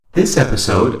This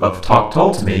episode of Talk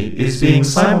to Me is being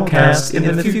simulcast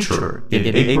in the future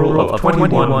in April of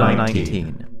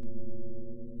 2119.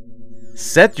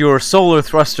 Set your solar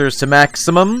thrusters to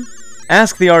maximum.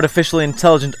 Ask the artificially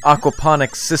intelligent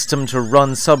aquaponics system to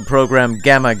run subprogram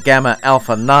Gamma Gamma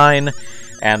Alpha 9,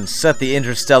 and set the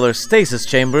interstellar stasis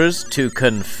chambers to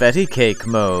confetti cake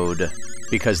mode.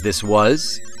 Because this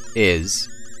was, is,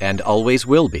 and always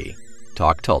will be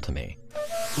Talk to Me.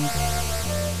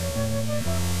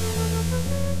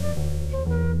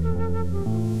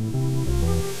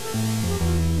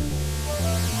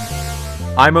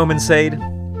 I'm Omen Sade.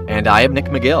 And I am Nick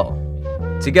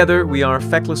McGill. Together we are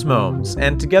Feckless Momes,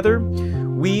 and together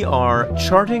we are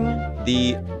charting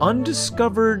the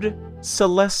undiscovered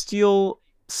celestial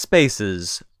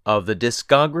spaces of the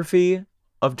discography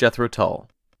of Jethro Tull.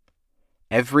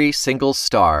 Every single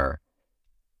star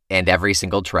and every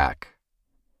single track.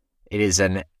 It is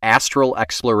an astral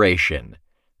exploration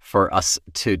for us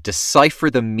to decipher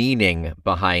the meaning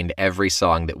behind every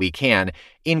song that we can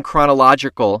in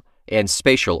chronological and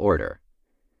spatial order.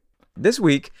 This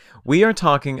week, we are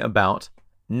talking about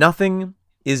Nothing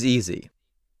is Easy.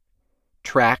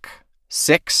 Track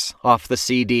 6 off the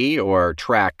CD, or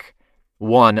track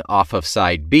 1 off of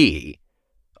side B,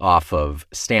 off of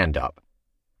Stand Up.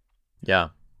 Yeah,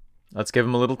 let's give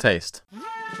him a little taste.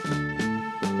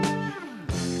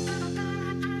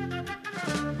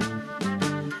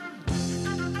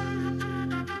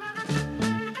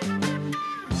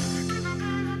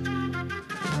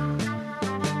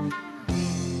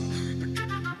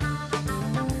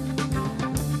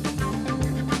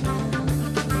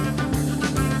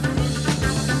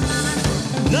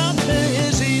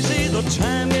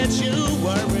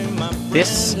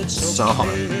 This song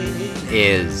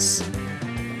is...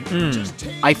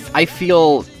 I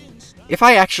feel if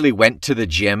I actually went to the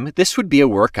gym, this would be a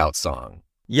workout song.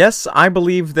 Yes, I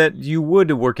believe that you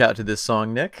would work out to this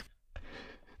song, Nick.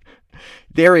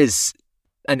 There is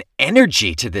an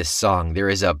energy to this song. There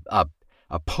is a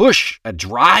push, a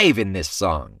drive in this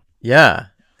song. Yeah,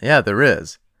 there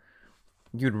is.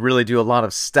 You'd really do a lot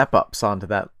of step-ups onto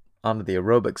the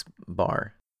aerobics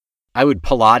bar. I would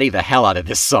Pilates the hell out of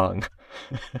this song.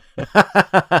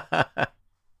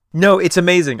 No, it's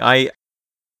amazing. I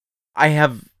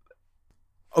have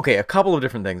a couple of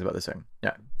different things about this thing.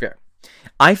 Yeah, fair.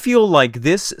 I feel like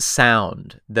this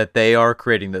sound that they are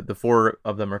creating, that the four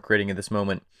of them are creating at this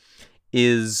moment,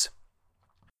 is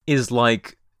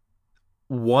like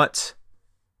what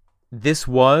this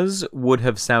would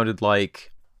have sounded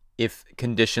like if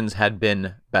conditions had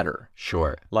been better.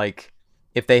 Sure. Like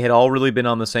if they had all really been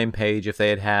on the same page, if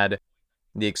they had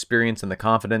the experience and the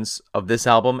confidence of this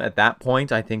album at that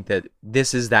point, I think that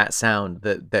this is that sound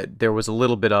that there was a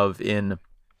little bit of in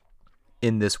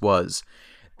this was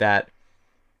that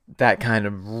kind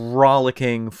of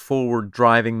rollicking forward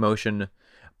driving motion.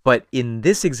 But in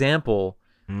this example,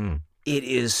 it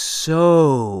is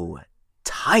so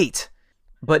tight,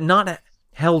 but not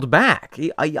held back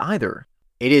either.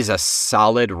 It is a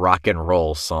solid rock and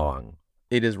roll song.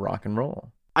 It is rock and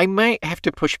roll. I might have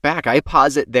to push back. I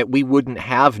posit that we wouldn't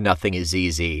have Nothing is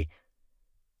Easy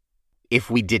if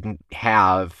we didn't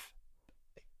have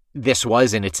This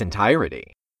Was in its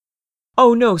entirety.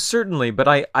 Oh, no, certainly. But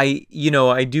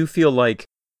I do feel like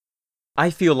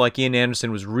Ian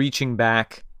Anderson was reaching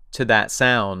back to that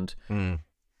sound.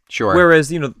 Sure. Whereas,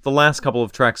 the last couple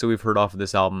of tracks that we've heard off of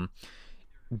this album,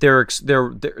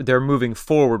 they're moving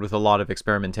forward with a lot of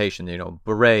experimentation.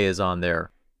 Beret is on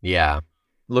there. Yeah.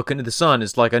 Look Into the Sun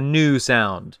is like a new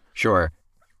sound. Sure.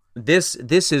 This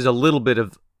is a little bit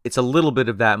of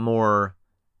that more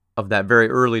of that very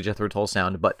early Jethro Tull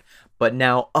sound, but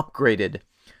now upgraded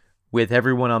with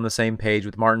everyone on the same page,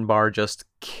 with Martin Barre just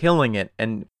killing it.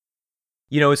 And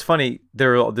it's funny,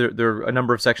 there are a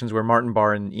number of sections where Martin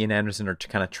Barre and Ian Anderson are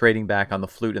kind of trading back on the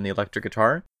flute and the electric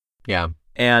guitar. Yeah.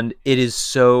 And it is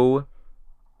so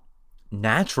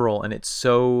natural, and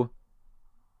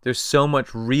there's so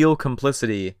much real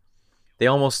complicity. They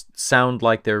almost sound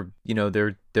like they're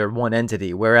one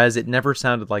entity, whereas it never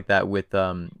sounded like that with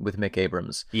Mick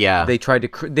Abrams. Yeah. They tried to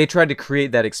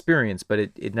create that experience, but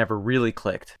it never really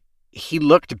clicked. He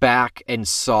looked back and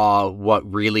saw what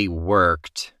really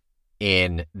worked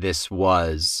in This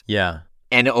Was. Yeah.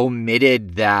 And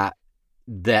omitted that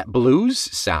blues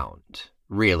sound,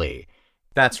 really.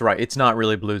 That's right. It's not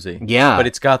really bluesy. Yeah. But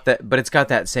it's got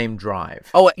that same drive.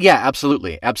 Oh, yeah,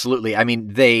 absolutely. Absolutely. I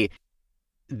mean,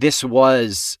 this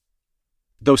was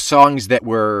those songs that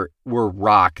were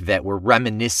rock, that were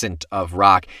reminiscent of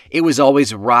rock. It was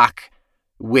always rock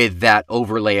with that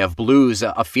overlay of blues,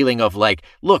 a feeling of like,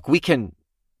 look, we can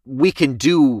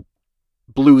do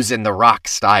blues in the rock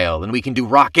style, and we can do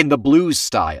rock in the blues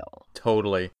style.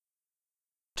 Totally.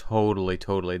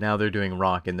 Now they're doing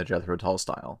rock in the Jethro Tull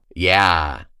style.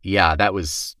 Yeah, that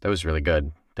was really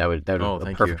good. That would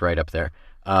a perfect write up there.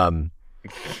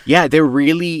 Yeah, they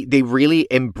really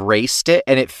embraced it,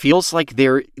 and it feels like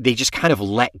they just kind of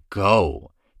let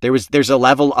go. There's a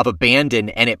level of abandon,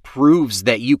 and it proves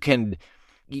that you can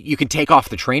take off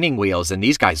the training wheels, and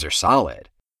these guys are solid.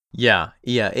 Yeah,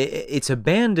 it's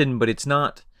abandoned, but it's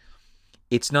not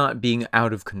being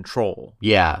out of control.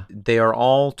 Yeah. They are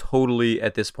all totally,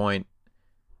 at this point,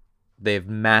 they've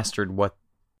mastered what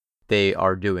they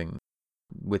are doing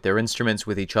with their instruments,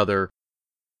 with each other.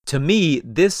 To me,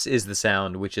 this is the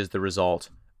sound which is the result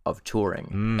of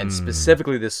touring. And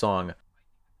specifically this song,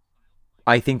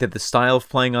 I think that the style of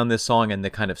playing on this song and the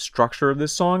kind of structure of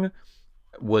this song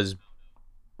was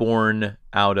born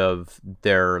out of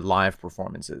their live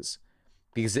performances,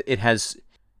 because it has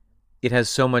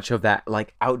so much of that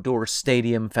like outdoor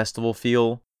stadium festival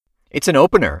feel. It's an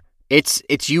opener.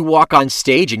 It's you walk on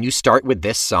stage and you start with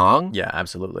this song. Yeah,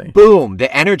 absolutely. Boom,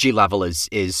 the energy level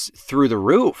is through the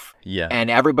roof. Yeah. And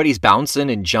everybody's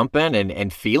bouncing and jumping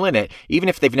and feeling it, even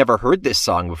if they've never heard this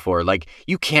song before. Like,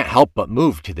 you can't help but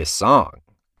move to this song.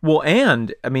 Well,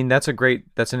 and I mean, that's an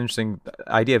interesting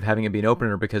idea of having it be an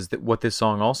opener, because what this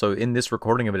song also, in this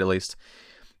recording of it at least,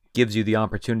 gives you the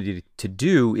opportunity to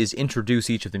do is introduce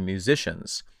each of the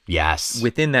musicians. Yes.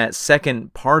 Within that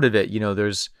second part of it,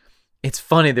 it's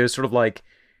funny, there's sort of like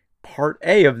part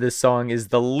A of this song is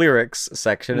the lyrics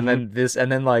section, and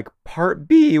then like part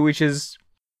B, which is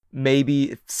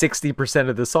maybe 60%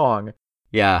 of the song.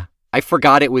 Yeah. I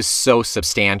forgot it was so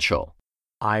substantial.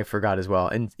 I forgot as well.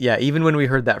 And yeah, even when we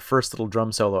heard that first little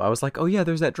drum solo, I was like, oh yeah,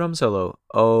 there's that drum solo.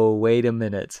 Oh, wait a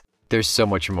minute. There's so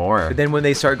much more. But then when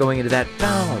they start going into that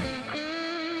bow,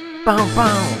 bow,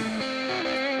 bow,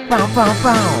 bow, bow,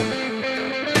 bow.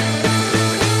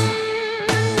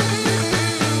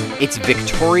 It's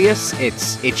victorious.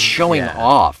 It's showing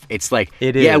off. It's like,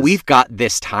 we've got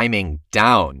this timing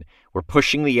down. We're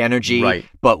pushing the energy. Right.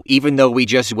 But even though we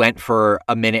just went for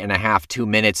a minute and a half, 2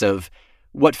 minutes of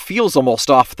what feels almost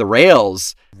off the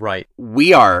rails, right,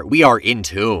 we are in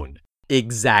tune.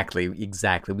 Exactly.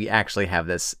 We actually have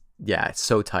this. Yeah, it's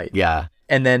so tight. Yeah.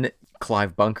 And then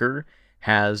Clive Bunker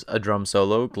has a drum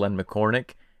solo. Glenn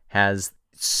McCormick has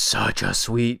such a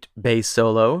sweet bass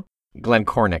solo. Glenn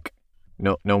Cornick.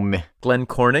 Glenn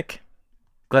Cornick.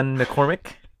 Glenn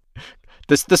McCormick.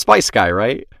 The Spice guy,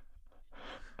 right?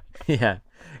 Yeah.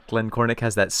 Glenn Cornick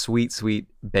has that sweet, sweet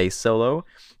bass solo.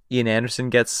 Ian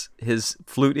Anderson gets his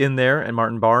flute in there, and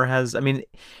Martin Barre has, I mean,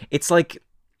 it's like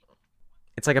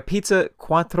a pizza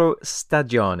quattro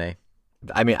stagione.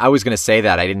 I mean, I was going to say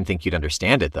that. I didn't think you'd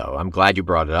understand it, though. I'm glad you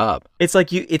brought it up. It's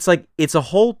a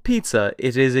whole pizza.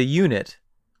 It is a unit.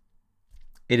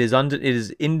 It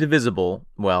is indivisible.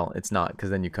 Well, it's not, because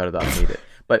then you cut it off and eat it.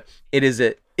 But it is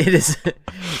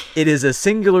a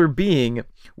singular being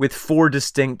with 4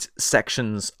 distinct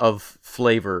sections of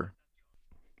flavor.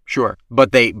 Sure,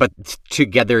 but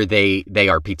together they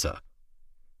are pizza.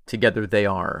 Together they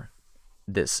are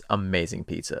this amazing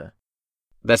pizza.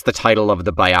 That's the title of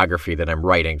the biography that I'm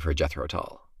writing for Jethro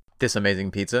Tull. This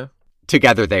amazing pizza.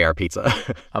 Together they are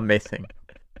pizza. Amazing.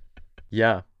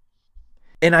 Yeah.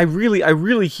 And I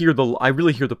really hear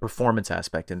the performance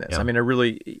aspect in this. Yeah. I mean, I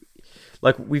really,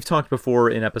 like we've talked before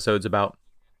in episodes about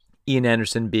Ian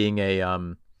Anderson being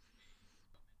a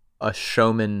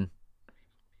showman,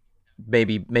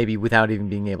 maybe without even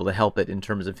being able to help it in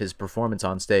terms of his performance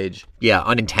on stage. Yeah,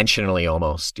 unintentionally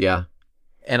almost. Yeah.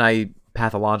 And I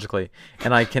pathologically,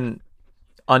 and I can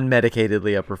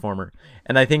unmedicatedly a performer.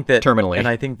 And I think that terminally. And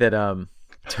I think that and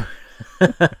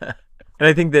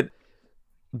I think that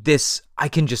this, I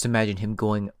can just imagine him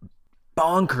going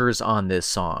bonkers on this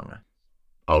song.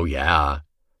 Oh yeah.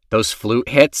 Those flute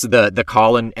hits, the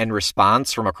call and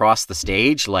response from across the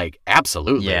stage, like,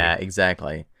 absolutely. Yeah,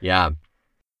 exactly. Yeah.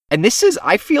 And this is,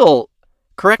 I feel,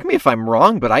 correct me if I'm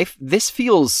wrong, but this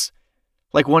feels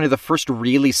like one of the first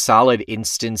really solid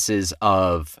instances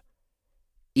of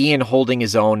Ian holding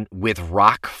his own with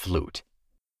rock flute.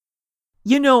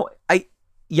 I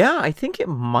think it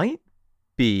might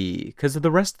be, because of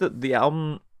the rest of the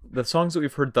album, the songs that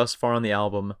we've heard thus far on the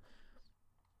album,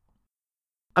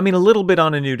 I mean, a little bit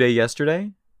on A New Day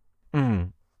Yesterday.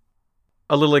 Mm.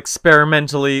 A little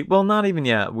experimentally, well, not even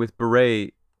yet, with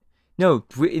Beret. No,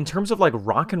 in terms of like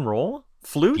rock and roll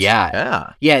flute.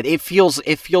 Yeah. It feels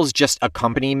just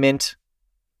accompaniment.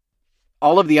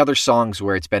 All of the other songs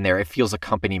where it's been there, it feels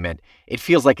accompaniment. It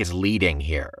feels like it's leading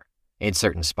here in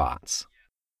certain spots.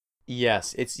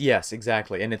 Yes,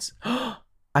 exactly, and it's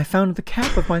I found the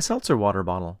cap of my seltzer water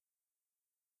bottle.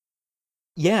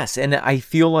 Yes, and I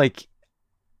feel like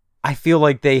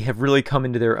they have really come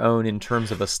into their own in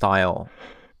terms of a style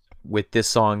with this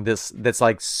song. That's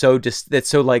like that's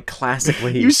so like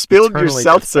classically. You spilled your eternally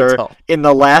seltzer difficult. in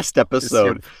the last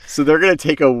episode, so they're gonna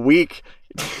take a week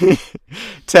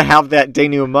to have that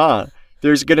denouement.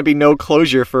 There's gonna be no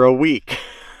closure for a week.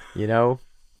 You know,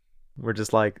 we're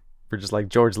just like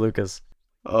George Lucas.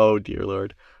 Oh dear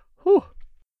Lord. Whew.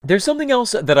 There's something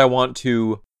else that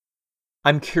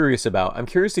I'm curious about. I'm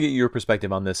curious to get your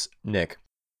perspective on this, Nick.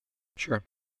 Sure.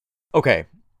 Okay.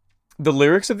 The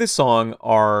lyrics of this song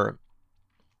are...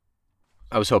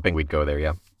 I was hoping we'd go there,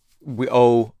 yeah.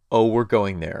 We're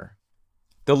going there.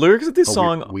 The lyrics of this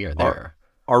song we are there.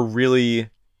 Are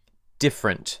really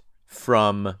different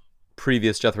from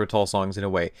previous Jethro Tull songs in a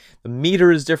way. The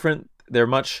meter is different. They're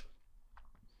much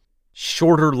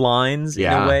shorter lines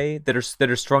in a way that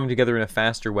are strung together in a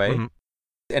faster way. Mm-hmm.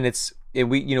 And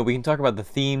we can talk about the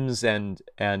themes and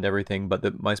everything,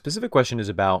 but my specific question is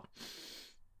about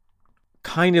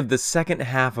kind of the second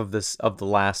half of the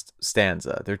last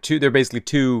stanza. They're basically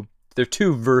two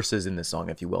verses in this song,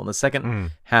 if you will, in the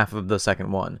second half of the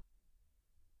second one.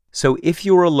 So if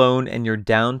you're alone and you're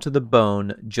down to the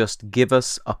bone, just give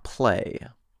us a play.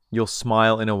 You'll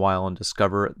smile in a while and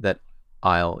discover that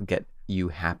I'll get you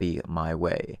happy my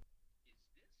way.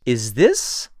 Is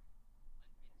this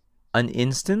an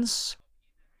instance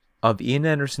of Ian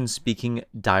Anderson speaking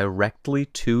directly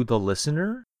to the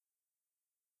listener?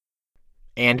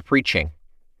 And preaching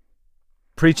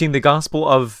the gospel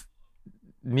of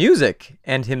music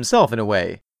and himself in a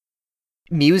way.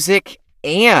 Music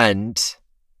and,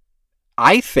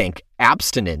 I think,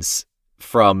 abstinence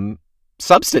from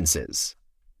substances.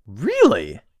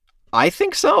 Really? I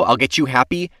think so. I'll get you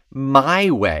happy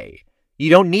my way. You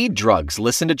don't need drugs.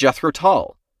 Listen to Jethro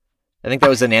Tull. I think that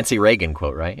was a Nancy Reagan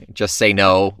quote, right? Just say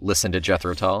no, listen to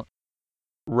Jethro Tull.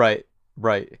 Right.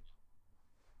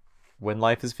 When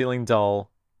life is feeling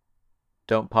dull,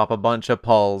 don't pop a bunch of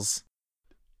pulls.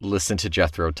 Listen to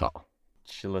Jethro Tull.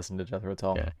 Should listen to Jethro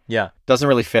Tull. Yeah. Doesn't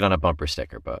really fit on a bumper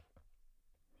sticker, but...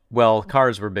 Well,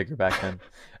 cars were bigger back then.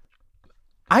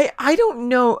 I don't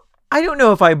know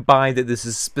if I buy that this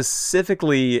is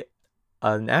specifically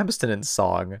an abstinence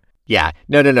song. Yeah.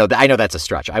 No. I know that's a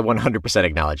stretch. I 100%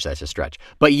 acknowledge that's a stretch.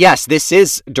 But yes, this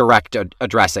is direct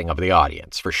addressing of the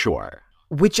audience, for sure.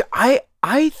 Which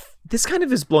this kind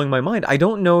of is blowing my mind. I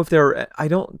don't know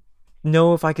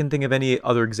if I can think of any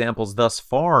other examples thus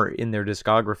far in their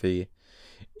discography,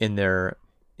 in their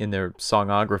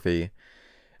songography,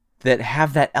 that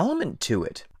have that element to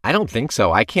it. I don't think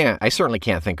so. I certainly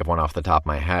can't think of one off the top of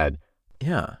my head.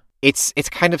 Yeah. It's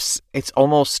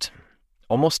almost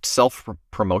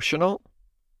self-promotional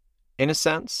in a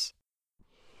sense.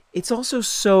 It's also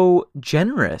so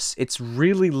generous. It's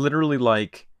really literally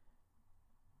like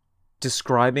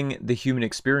describing the human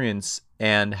experience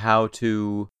and how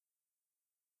to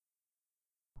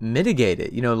mitigate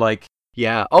it, like...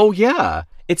 Yeah. Oh, yeah.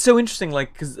 It's so interesting,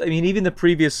 like, because, I mean, even the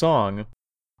previous song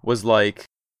was like,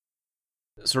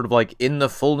 sort of like, in the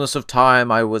fullness of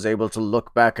time, I was able to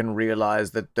look back and realize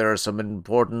that there are some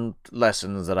important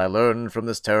lessons that I learned from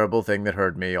this terrible thing that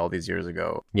hurt me all these years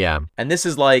ago. Yeah. And this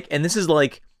is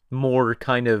like more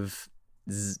kind of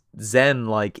zen,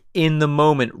 like, in the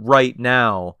moment right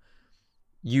now,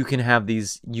 you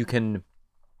can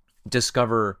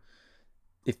discover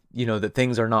if that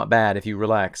things are not bad if you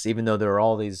relax, even though there are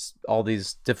all these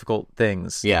difficult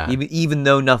things. Yeah. Even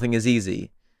though nothing is easy.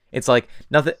 It's like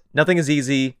nothing is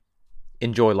easy.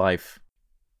 Enjoy life.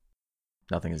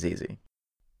 Nothing is easy.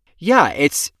 Yeah,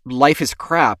 life is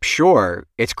crap, sure.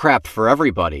 It's crap for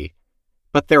everybody.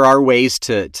 But there are ways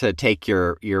to take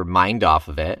your mind off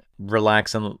of it.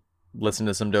 Relax and listen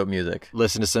to some dope music.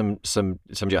 Listen to some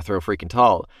Jethro freaking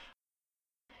Tull.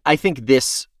 I think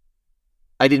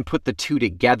I didn't put the two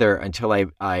together until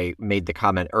I made the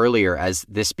comment earlier as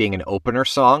this being an opener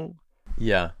song.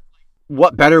 Yeah.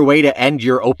 What better way to end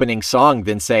your opening song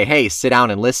than say, hey, sit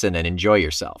down and listen and enjoy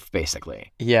yourself,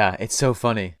 basically. Yeah, it's so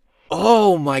funny.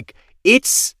 Oh my,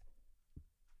 it's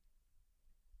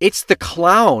the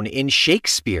clown in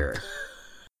Shakespeare.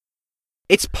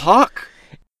 It's Puck.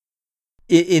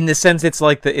 In the sense it's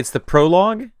like it's the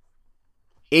prologue?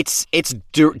 It's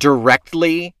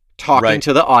directly talking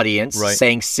to the audience,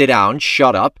 saying, sit down,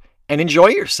 shut up, and enjoy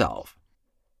yourself.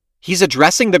 He's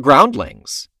addressing the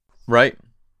groundlings. Right.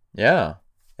 Yeah.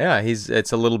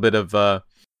 It's a little bit of,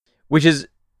 which is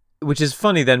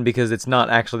funny then because it's not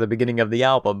actually the beginning of the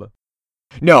album.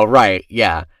 No, right.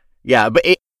 Yeah. But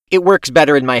it works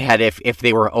better in my head if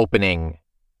they were opening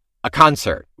a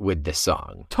concert with this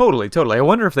song. Totally. I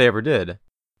wonder if they ever did.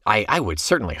 I would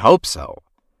certainly hope so.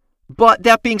 But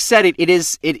that being said,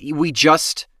 we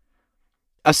just,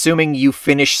 assuming you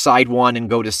finish side 1 and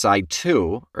go to side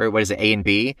 2, or what is it, A and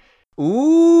B?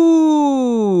 Ooh.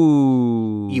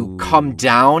 You come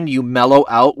down, you mellow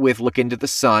out with Look Into the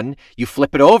Sun, you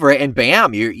flip it over, and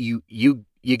bam, you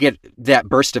get that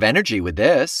burst of energy with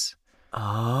this.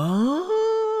 Oh.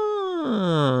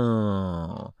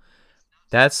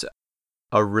 That's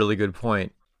a really good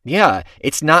point. Yeah,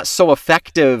 it's not so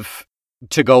effective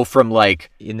to go from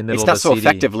like in the middle it's of not so CD.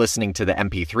 effective listening to the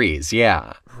MP3s.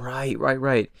 Yeah.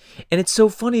 Right. And it's so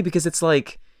funny because it's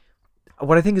like,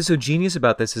 what I think is so genius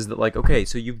about this is that, like, okay,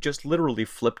 so you've just literally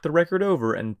flipped the record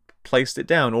over and placed it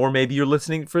down, or maybe you're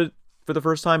listening for the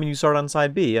first time and you start on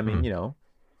side B. I mean,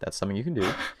 that's something you can do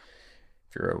if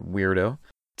you're a weirdo.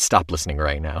 Stop listening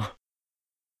right now.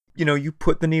 You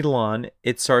put the needle on,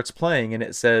 it starts playing, and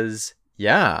it says,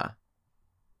 yeah,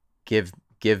 give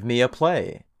me a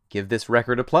play. Give this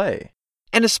record a play.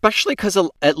 And especially because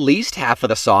at least half of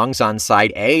the songs on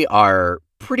side A are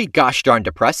pretty gosh darn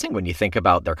depressing when you think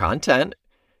about their content,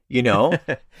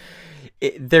 They're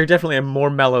definitely more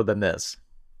mellow than this.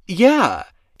 Yeah.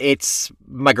 It's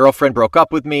My Girlfriend Broke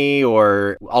Up With Me,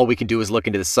 or All We Can Do Is Look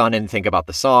Into the Sun and Think About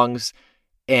the Songs.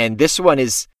 And this one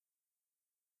is,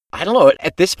 I don't know,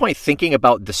 at this point, thinking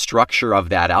about the structure of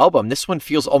that album, this one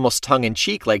feels almost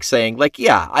tongue-in-cheek, like saying, like,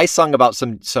 yeah, I sung about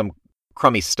some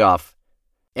crummy stuff,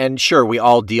 and sure, we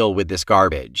all deal with this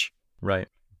garbage. Right.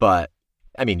 But,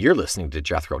 I mean, you're listening to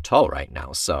Jethro Tull right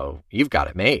now, so you've got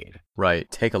it made.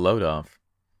 Right. Take a load off.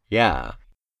 Yeah.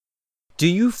 Do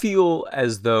you feel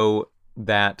as though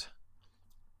that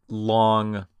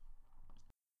long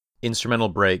instrumental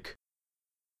break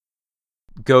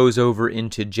goes over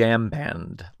into jam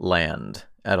band land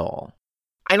at all?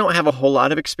 I don't have a whole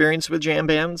lot of experience with jam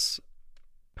bands,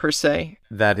 per se.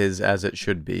 That is as it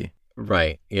should be.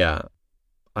 Right, yeah.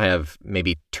 I have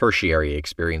maybe tertiary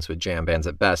experience with jam bands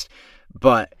at best.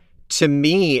 But to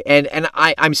me, and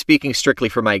I'm speaking strictly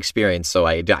from my experience, so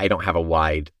I don't have a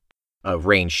wide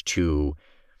range to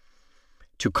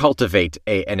cultivate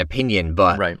an opinion,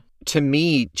 but right. To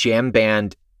me, jam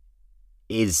band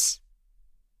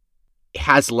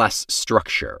has less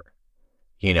structure.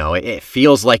 It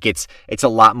feels like it's a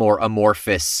lot more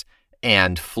amorphous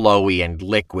and flowy and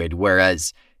liquid,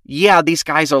 whereas yeah, these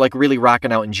guys are like really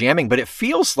rocking out and jamming, but it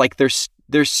feels like there's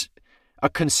a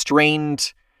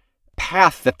constrained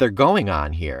path that they're going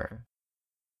on here.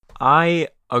 I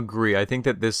agree. I think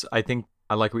I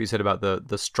like what you said about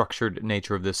the structured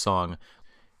nature of this song.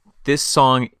 This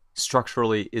song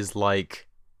structurally is like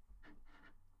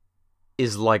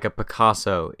a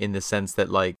Picasso in the sense that,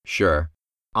 like, sure,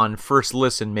 on first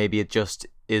listen maybe it just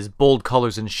is bold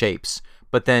colors and shapes,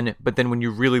 but then when you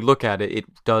really look at it,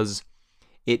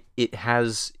 it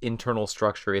has internal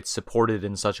structure. It's supported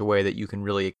in such a way that you can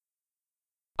really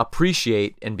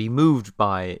appreciate and be moved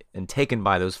by and taken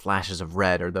by those flashes of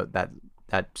red, or that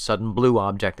sudden blue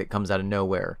object that comes out of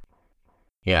nowhere.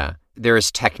 Yeah, there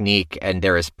is technique and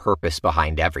there is purpose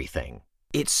behind everything.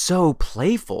 It's so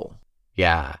playful.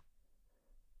 Yeah.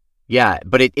 Yeah,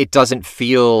 but it doesn't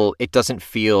feel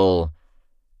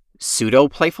pseudo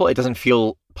playful. It doesn't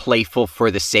feel playful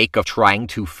for the sake of trying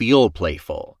to feel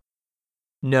playful.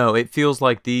 No, it feels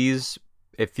like these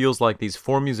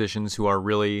four musicians who have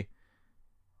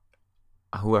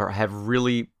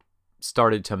really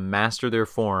started to master their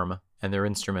form and their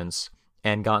instruments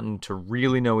and gotten to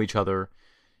really know each other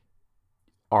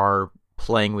are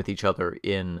playing with each other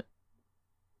in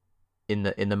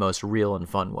the most real and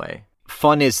fun way.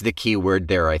 Fun is the key word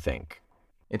there, I think.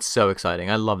 It's so exciting.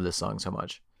 I love this song so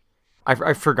much.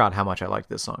 I forgot how much I liked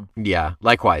this song. Yeah,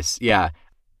 likewise. Yeah.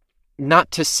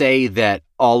 Not to say that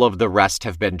all of the rest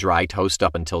have been dry toast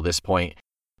up until this point.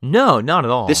 No, not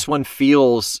at all. This one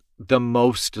feels the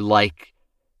most like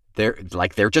they're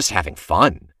just having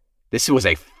fun. This was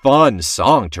a fun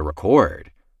song to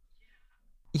record.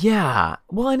 Yeah.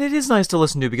 Well, and it is nice to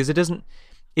listen to because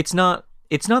it's not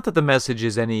that the message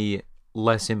is any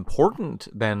less important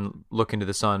than Look Into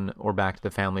the Sun or Back to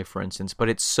the Family, for instance, but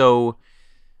it's so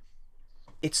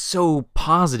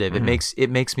positive. Mm-hmm. It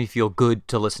makes me feel good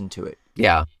to listen to it.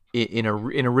 Yeah. In a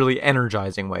really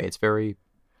energizing way. It's very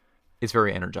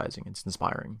energizing. It's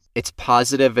inspiring. It's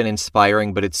positive and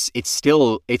inspiring, but it's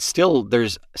still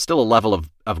there's still a level of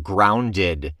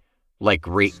grounded, like,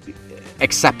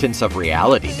 acceptance of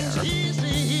reality there.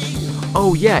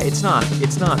 Oh yeah, it's not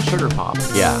sugar pop.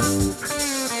 Yeah.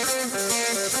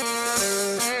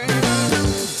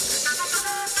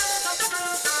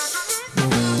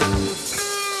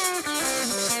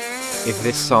 If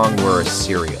this song were a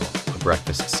cereal, a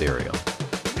breakfast cereal?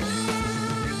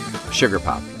 Sugar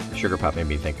Pop. Sugar Pop made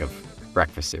me think of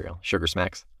breakfast cereal. Sugar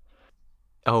Smacks.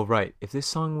 Oh, right. If this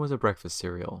song was a breakfast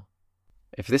cereal.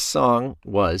 If this song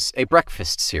was a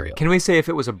breakfast cereal. Can we say if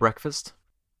it was a breakfast?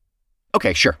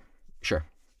 Okay, sure.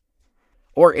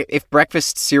 Or if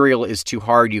breakfast cereal is too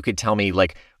hard, you could tell me,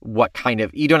 like, what kind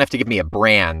of... You don't have to give me a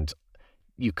brand.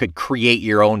 You could create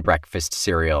your own breakfast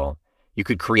cereal. You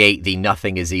could create the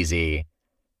Nothing is Easy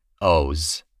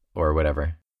O's or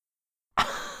whatever.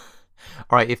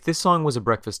 All right, if this song was a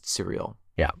breakfast cereal...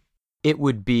 Yeah. It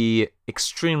would be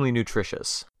extremely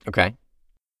nutritious. Okay.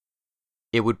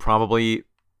 It would probably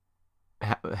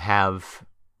have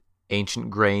ancient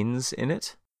grains in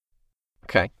it.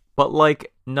 Okay. But,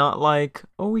 like, not like,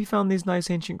 oh, we found these nice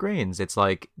ancient grains. It's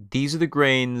like, these are the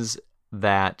grains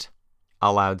that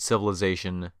allowed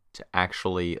civilization to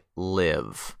actually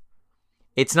live.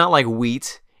 It's not like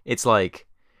wheat. It's like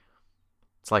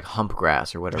hump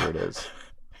grass or whatever it is.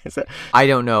 Is that... I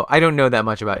don't know. I don't know that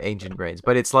much about ancient grains,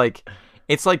 but it's like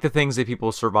the things that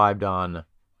people survived on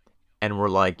and were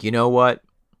like, you know what?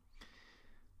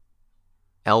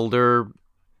 Elder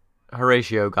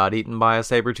Horatio got eaten by a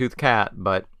saber-toothed cat,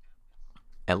 but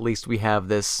at least we have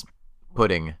this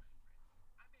pudding.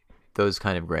 Those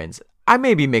kind of grains. I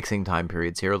may be mixing time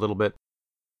periods here a little bit.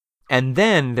 And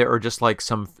then there are just like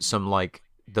some like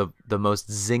the most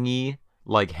zingy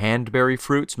like handberry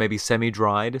fruits, maybe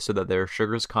semi-dried so that their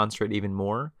sugars concentrate even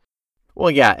more.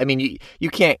 Well, yeah, I mean, you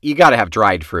got to have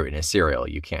dried fruit in a cereal.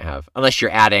 You can't have, unless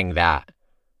you're adding that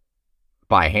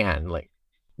by hand, like.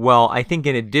 Well, I think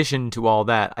in addition to all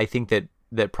that, I think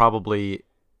that probably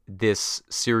this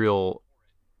cereal,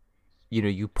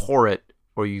 you pour it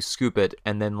or you scoop it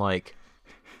and then like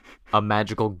a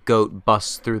magical goat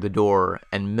busts through the door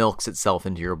and milks itself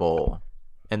into your bowl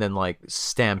and then like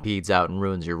stampedes out and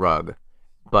ruins your rug.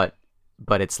 But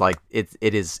it's like it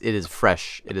is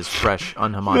fresh. It is fresh,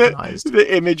 unhomogenized.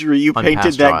 The imagery you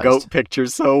painted that goat picture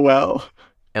so well.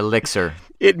 Elixir.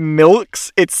 It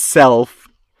milks itself.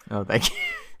 Oh, thank you.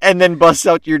 And then busts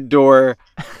out your door,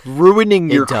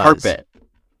 ruining your carpet.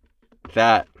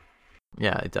 That.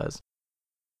 Yeah, it does.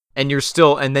 And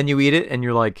then you eat it and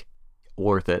you're like,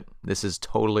 worth it. This is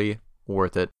totally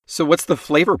worth it. So what's the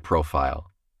flavor profile?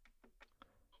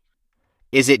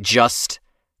 Is it just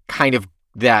kind of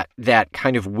that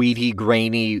kind of wheaty,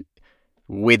 grainy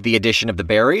with the addition of the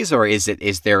berries? Or is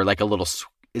there like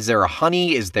is there a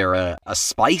honey? Is there a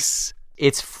spice?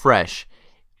 It's fresh.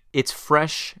 It's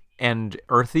fresh and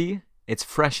earthy. It's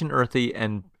fresh and earthy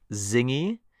and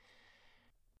zingy.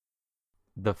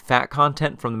 The fat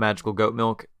content from the magical goat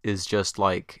milk is just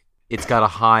like, it's got a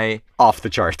high... Off the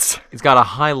charts. It's got a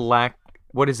high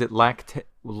what is it?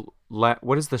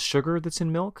 What is the sugar that's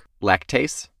in milk?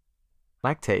 Lactase?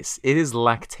 Lactase. It is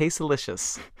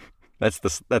lactasealicious. That's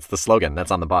the slogan.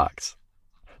 That's on the box.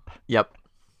 Yep.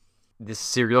 This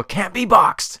cereal can't be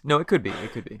boxed. No, it could be.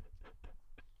 It could be.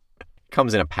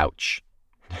 Comes in a pouch.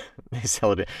 They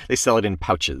sell it in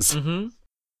pouches. Mm-hmm.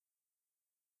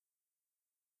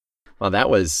 Well, that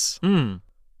was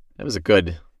a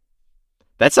good...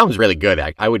 That sounds really good.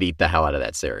 I would eat the hell out of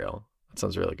that cereal. That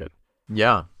sounds really good.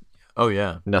 Yeah. Oh,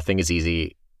 yeah. Nothing is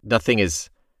easy. Nothing is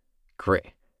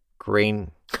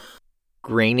graining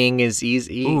is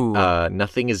easy. Ooh.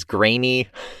 Nothing is grainy.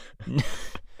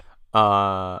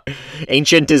 Uh,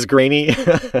 Ancient is grainy.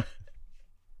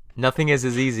 Nothing is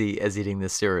as easy as eating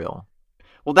this cereal.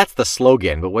 Well, that's the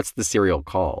slogan, but what's the cereal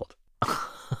called?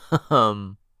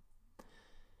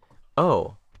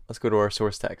 Oh, let's go to our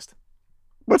source text.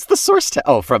 What's the source text?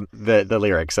 Oh, from the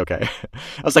lyrics. Okay.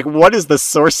 I was like, what is the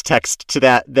source text to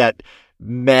that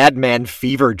madman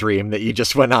fever dream that you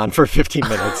just went on for 15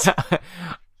 minutes?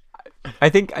 I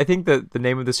think the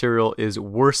name of the cereal is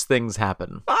Worse Things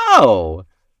Happen. Oh,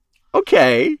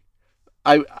 okay.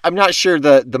 I'm not sure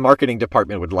the marketing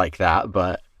department would like that,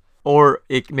 but... Or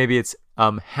maybe it's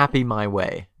Happy My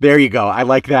Way. There you go. I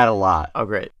like that a lot. Oh,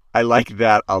 great. I like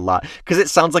that a lot. Because it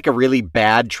sounds like a really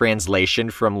bad translation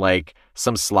from, like,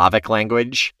 some Slavic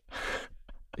language.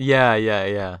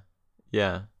 Yeah.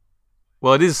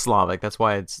 Well, it is Slavic. That's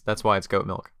why it's goat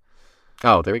milk.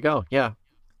 Oh, there we go. Yeah.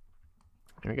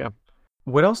 There we go.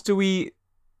 What else do we...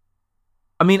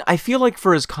 I mean, I feel like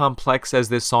for as complex as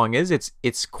this song is,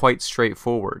 it's quite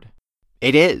straightforward.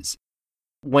 It is.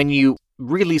 When you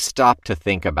really stop to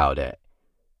think about it,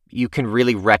 you can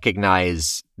really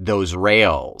recognize those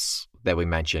rails that we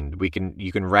mentioned.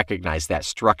 You can recognize that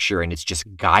structure, and it's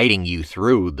just guiding you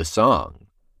through the song.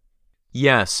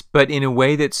 Yes, but in a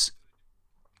way it's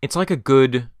like a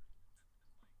good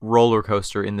roller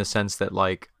coaster in the sense that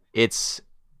like it's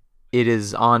it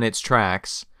is on its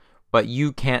tracks, but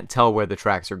you can't tell where the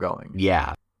tracks are going.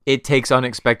 Yeah. It takes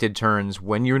unexpected turns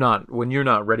when you're not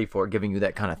ready for it, giving you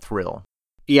that kind of thrill.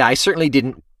 Yeah, I certainly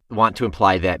didn't want to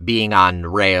imply that being on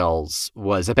rails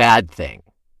was a bad thing.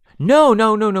 No,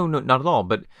 not at all.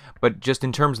 But just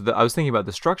in terms of I was thinking about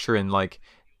the structure, and like,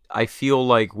 I feel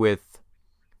like with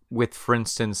for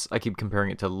instance, I keep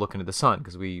comparing it to Look Into the Sun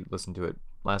because we listened to it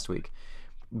last week.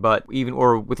 But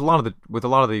with a lot of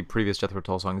the previous Jethro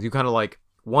Tull songs, you kind of like,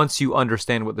 once you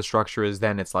understand what the structure is,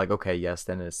 then it's like, okay, yes,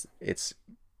 then this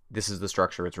is the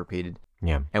structure, it's repeated.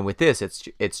 Yeah. And with this,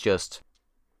 it's just,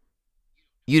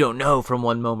 you don't know from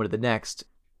one moment to the next.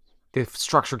 The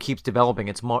structure keeps developing.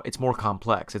 It's more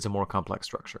complex. It's a more complex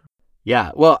structure.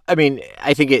 Yeah. Well, I mean,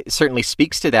 I think it certainly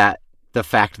speaks to that, the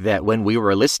fact that when we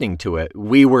were listening to it,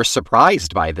 we were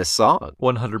surprised by this song.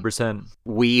 100%.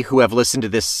 We who have listened to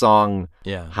this song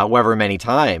however many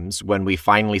times, when we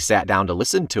finally sat down to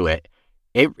listen to it,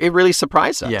 it really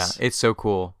surprised us. Yeah, it's so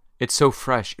cool. It's so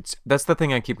fresh. That's the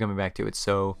thing I keep coming back to. It's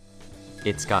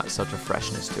got such a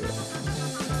freshness to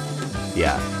it.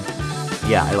 Yeah.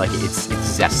 Yeah, I like it. It's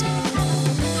zesty.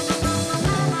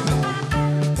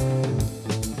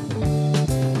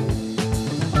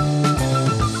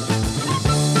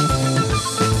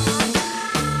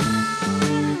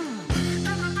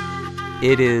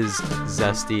 It is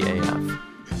zesty AF.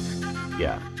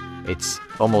 Yeah. It's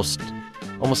almost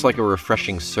like a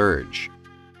refreshing surge.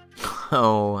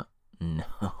 Oh,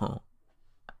 no.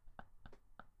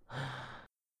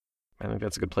 I think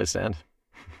that's a good place to end.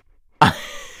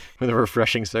 With a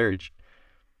refreshing surge.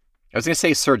 I was going to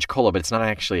say Surge Cola, but it's not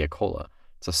actually a cola.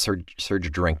 It's a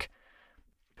surge drink.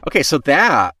 Okay, so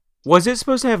that... Was it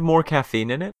supposed to have more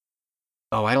caffeine in it?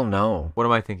 Oh, I don't know. What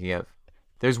am I thinking of?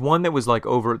 There's one that was like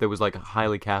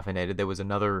highly caffeinated. There was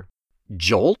another...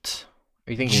 Jolt?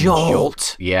 Are you thinking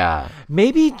Jolt? Yeah.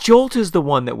 Maybe Jolt is the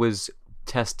one that was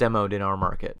test demoed in our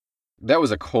market. That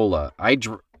was a cola. I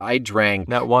drank...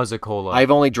 That was a cola. I've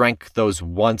only drank those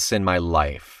once in my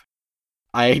life.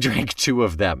 I drank 2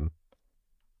 of them,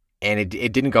 and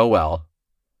it didn't go well,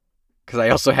 because I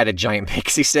also had a giant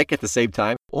pixie stick at the same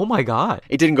time. Oh my God.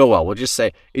 It didn't go well. We'll just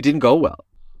say it didn't go well.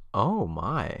 Oh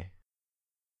my.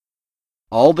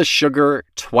 All the sugar,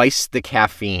 twice the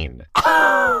caffeine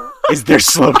is their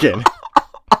slogan.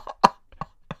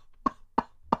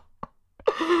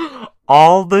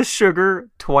 All the sugar,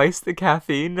 twice the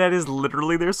caffeine. That is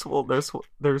literally their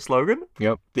slogan?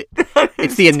 Yep.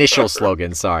 It's the initial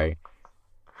slogan, sorry.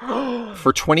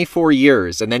 For 24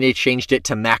 years, and then they changed it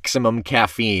to maximum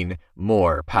caffeine,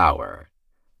 more power.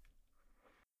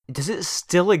 Does it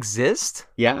still exist?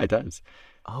 Yeah, it does.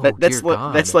 Oh, that's dear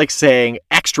God. That's like saying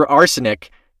extra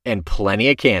arsenic and plenty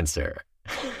of cancer.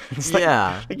 It's like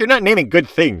you're not naming good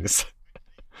things.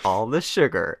 All the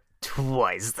sugar,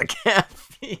 twice the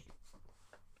caffeine.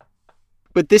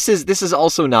 But this is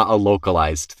also not a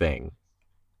localized thing.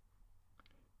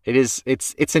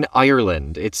 It's in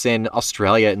Ireland. It's in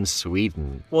Australia and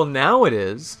Sweden. Well, now it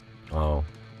is. Oh,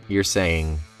 you're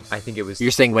saying... I think it was... You're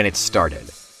saying when it started.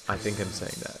 I think I'm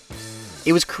saying that.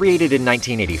 It was created in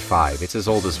 1985. It's as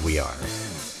old as we are.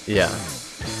 Yeah.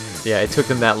 Yeah, it took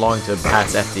them that long to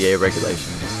pass FDA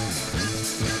regulations.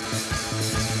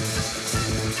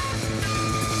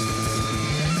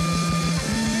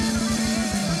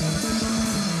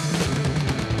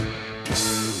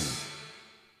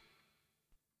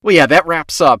 Well, yeah, that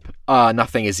wraps up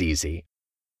Nothing Is Easy.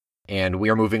 And we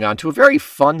are moving on to a very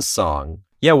fun song.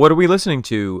 Yeah, what are we listening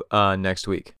to next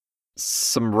week?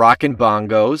 Some rock and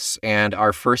bongos, and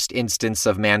our first instance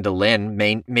of mandolin,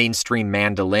 mainstream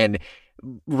mandolin,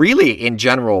 really in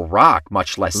general rock,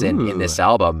 much less in this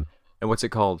album. And what's it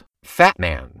called? Fat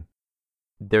Man.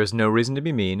 There's No Reason to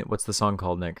Be Mean. What's the song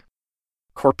called, Nick?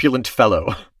 Corpulent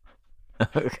Fellow.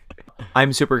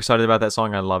 I'm super excited about that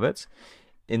song. I love it.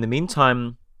 In the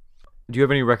meantime, do you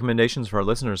have any recommendations for our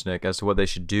listeners, Nick, as to what they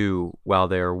should do while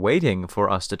they're waiting for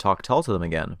us to talk Tull to them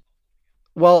again?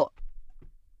 Well,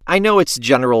 I know it's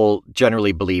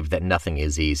generally believed that nothing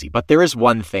is easy, but there is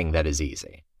one thing that is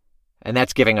easy, and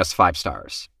that's giving us 5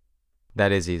 stars.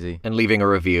 That is easy. And leaving a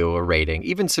review, a rating,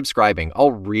 even subscribing,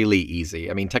 all really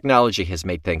easy. I mean, technology has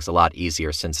made things a lot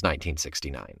easier since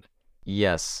 1969.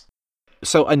 Yes.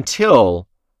 So until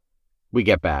we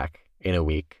get back in a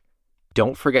week,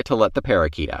 don't forget to let the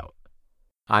parakeet out.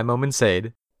 I'm Omen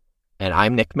Sade. And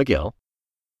I'm Nick McGill.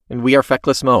 And we are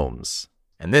Feckless Momes.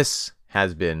 And this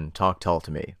has been Talk Tull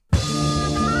to Me.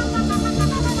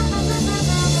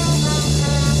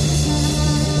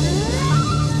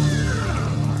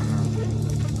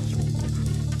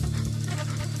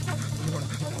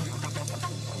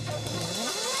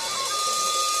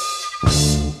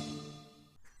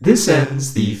 This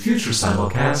ends the future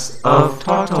simulcast of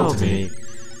Talk to Me.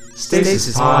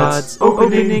 Stasis pods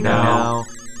opening now.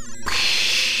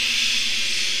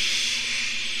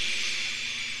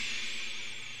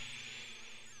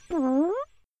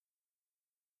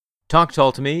 Talk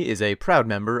to Me is a proud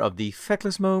member of the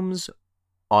Feckless Momes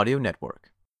Audio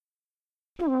Network.